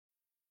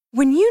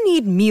When you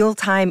need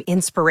mealtime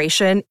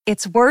inspiration,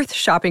 it's worth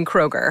shopping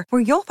Kroger,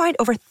 where you'll find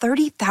over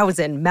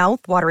 30,000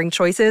 mouth-watering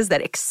choices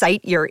that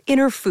excite your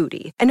inner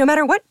foodie. And no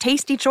matter what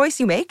tasty choice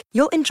you make,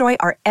 you'll enjoy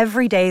our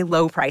everyday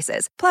low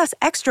prices, plus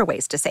extra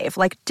ways to save,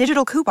 like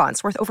digital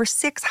coupons worth over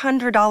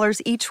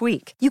 $600 each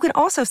week. You can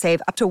also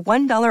save up to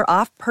 $1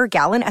 off per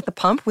gallon at the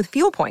pump with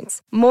fuel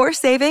points. More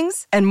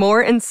savings and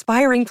more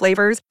inspiring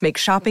flavors make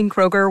shopping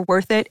Kroger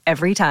worth it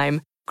every time.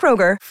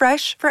 Kroger,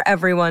 fresh for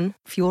everyone.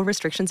 Fuel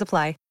restrictions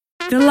apply.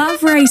 The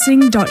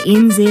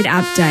LOVERACING.NZ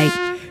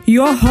update.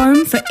 Your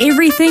home for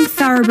everything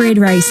thoroughbred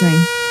racing.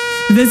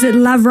 Visit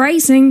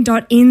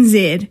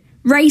LOVERACING.NZ.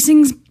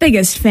 Racing's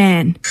biggest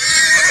fan.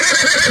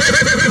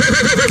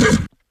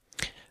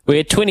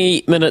 We're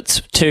 20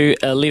 minutes to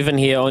 11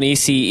 here on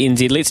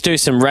SENZ. Let's do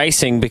some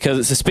racing because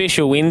it's a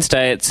special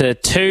Wednesday. It's a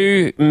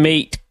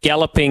two-meet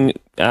galloping,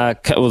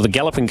 the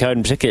galloping code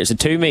in particular. It's a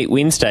two-meet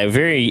Wednesday.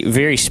 Very,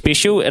 very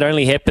special. It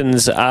only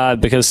happens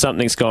because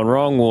something's gone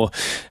wrong or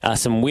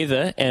some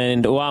weather.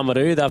 And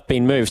Oamaru, they've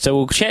been moved. So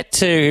we'll chat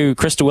to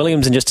Crystal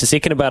Williams in just a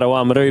second about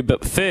Oamaru.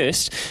 But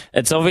first,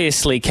 it's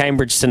obviously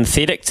Cambridge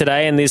Synthetic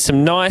today, and there's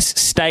some nice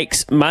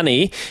stakes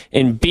money.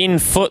 And Ben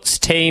Foote's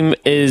team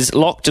is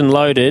locked and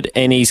loaded,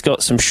 and he's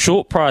got some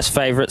short price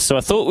favourites. So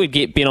I thought we'd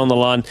get Ben on the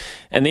line.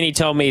 And then he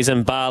told me he's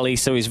in Bali,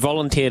 so he's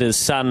volunteered his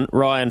son,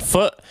 Ryan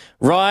Foote.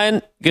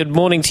 Ryan, good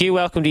morning to you.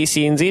 Welcome to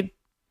SENZ.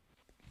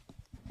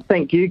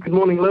 Thank you. Good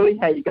morning, Louis.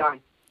 How you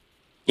going?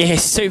 Yeah,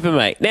 super,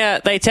 mate. Now,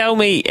 they tell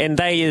me, and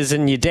they is,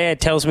 and your dad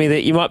tells me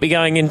that you might be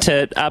going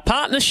into a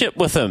partnership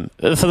with him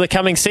for the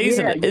coming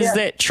season. Yeah. Is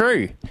that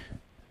true?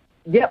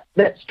 Yep,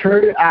 that's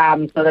true.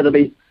 So that'll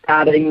be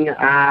starting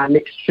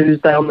next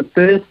Tuesday on the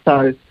 1st,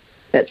 so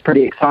that's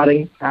pretty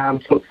exciting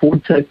to look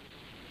forward to.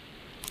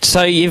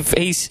 So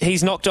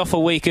he's knocked off a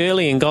week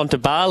early and gone to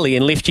Bali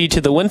and left you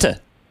to the winter?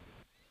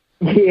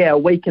 Yeah, a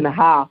week and a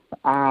half.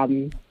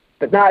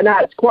 But no,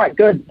 it's quite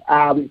good.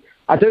 I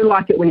do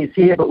like it when he's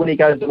here, but when he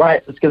goes away,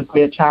 it just gives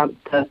me a chance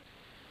to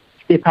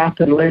step up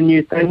and learn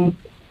new things.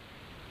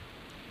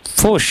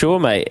 For sure,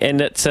 mate. And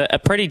it's a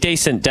pretty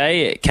decent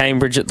day at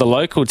Cambridge at the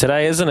local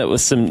today, isn't it,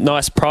 with some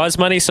nice prize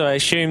money? So I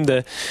assume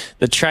the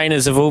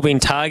trainers have all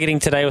been targeting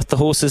today with the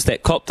horses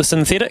that cop the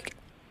synthetic?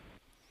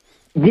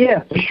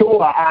 Yeah, for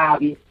sure.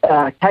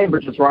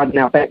 Cambridge is right in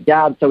our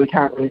backyard, so we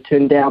can't really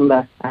turn down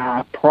the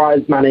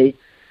prize money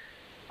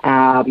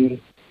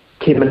 10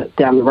 minutes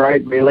down the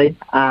road, really.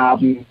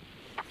 But yeah,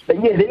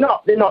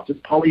 they're not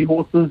just poly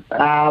horses.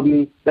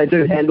 They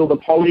do handle the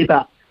poly,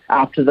 but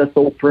after this,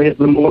 all three of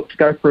them will look to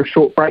go for a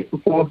short break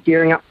before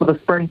gearing up for the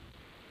spring.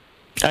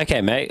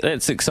 Okay, mate,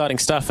 that's exciting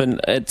stuff, and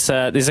it's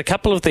there's a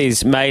couple of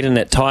these maiden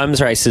at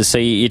times races, so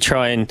you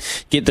try and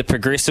get the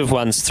progressive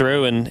ones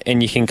through,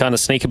 and you can kind of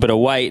sneak a bit of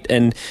weight.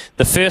 And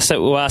the first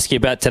that we'll ask you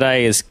about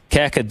today is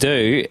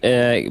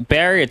Kakadu,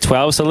 barrier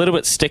 12, so a little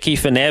bit sticky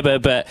for Nabba,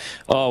 but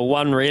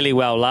won really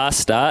well last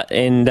start,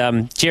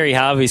 and Jerry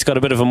Harvey's got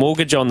a bit of a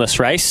mortgage on this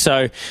race,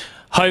 so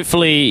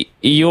hopefully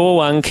your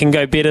one can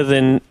go better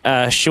than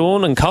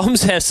Sean and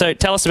Combs have. So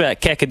tell us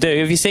about Kakadu.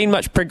 Have you seen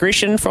much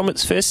progression from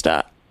its first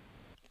start?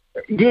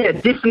 Yeah,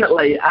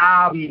 definitely.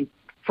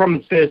 From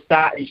his first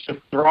start, he's just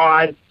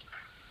thrived.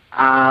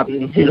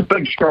 He's a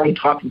big, strong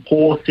type of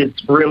horse. He's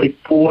really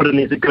forward and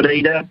he's a good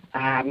eater.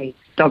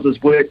 Does his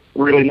work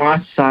really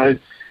nice. So,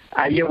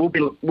 yeah,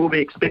 we'll be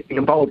expecting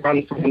a bold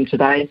run from him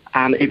today,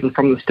 even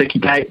from the sticky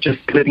gate, just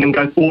letting him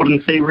go forward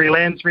and see where he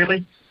lands,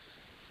 really.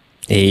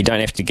 Yeah, you don't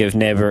have to give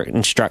Nabba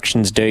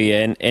instructions, do you?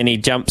 And he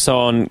jumps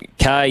on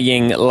Ka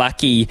Ying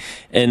Lucky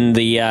in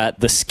the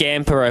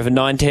scamper over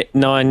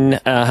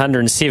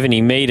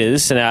 970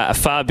 metres, and a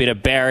far better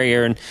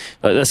barrier. And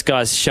this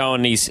guy's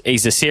shown he's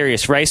a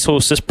serious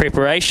racehorse, this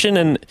preparation,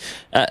 and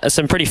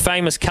some pretty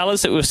famous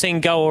colours that we've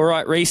seen go all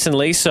right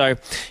recently. So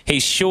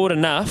he's short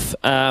enough.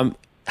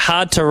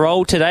 Hard to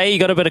roll today. You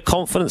got a bit of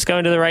confidence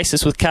going to the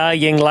races with Ka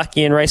Ying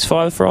Lucky in race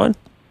 5, Ryan?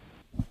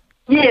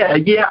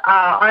 Yeah,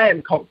 I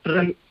am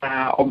confident.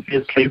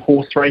 Obviously,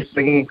 horse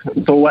racing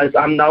is always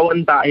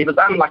unknown, but he was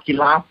unlucky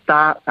last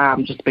start,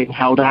 just being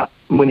held up.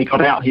 When he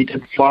got out, he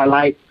did fly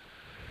late.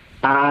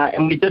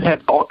 And we did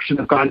have the option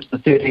of going to the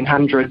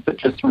 1300, but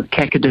just with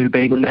Kakadu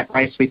being in that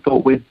race, we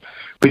thought we'd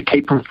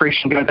keep him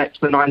fresh and go back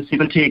to the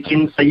 970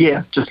 again. So,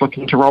 yeah, just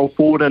looking to roll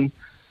forward and,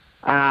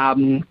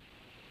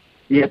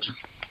 just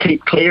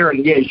keep clear,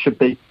 and, yeah, he should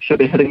be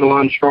hitting the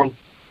line strong.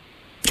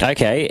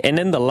 Okay, and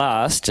in the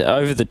last,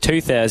 over the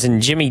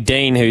 2000, Jimmy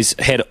Dean, who's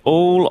had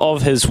all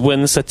of his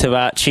wins at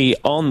Tavachi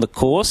on the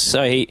course,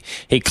 so he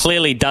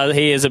clearly does.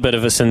 He is a bit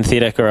of a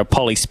synthetic or a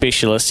poly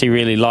specialist. He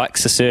really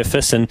likes the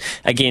surface, and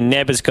again,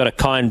 Nabba's got a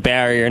kind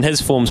barrier, and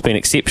his form's been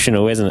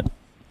exceptional, hasn't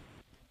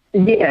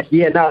it?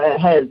 Yeah, no, it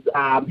has.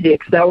 He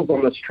excels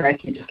on this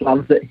track. He just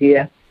loves it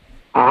here.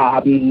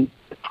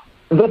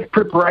 This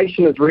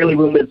preparation is really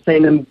when we've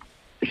seen him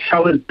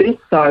show his best,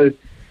 so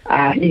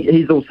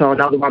he's also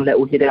another one that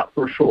will head out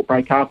for a short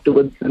break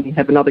afterwards and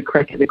have another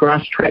crack at the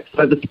grass tracks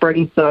over the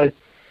spring. So,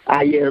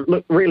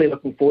 really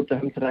looking forward to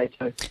him today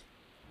too.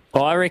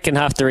 Well, I reckon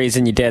half the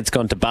reason your dad's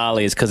gone to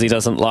Bali is because he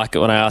doesn't like it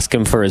when I ask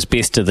him for his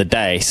best of the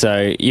day.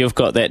 So you've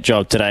got that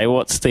job today.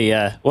 What's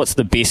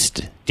the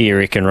best, do you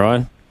reckon,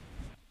 Ryan?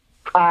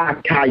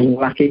 Carrying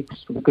lucky,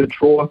 good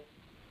draw.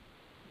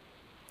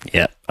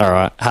 Yeah, all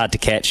right. Hard to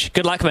catch.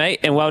 Good luck,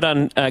 mate, and well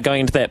done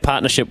going into that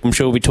partnership. I'm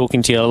sure we'll be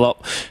talking to you a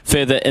lot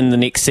further in the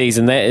next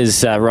season. That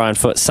is Ryan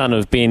Foote, son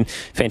of Ben.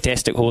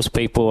 Fantastic horse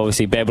people.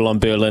 Obviously, Babylon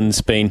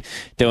Berlin's been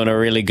doing a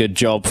really good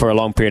job for a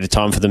long period of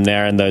time for them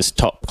now in those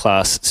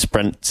top-class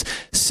sprints.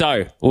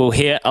 So we'll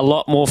hear a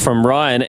lot more from Ryan.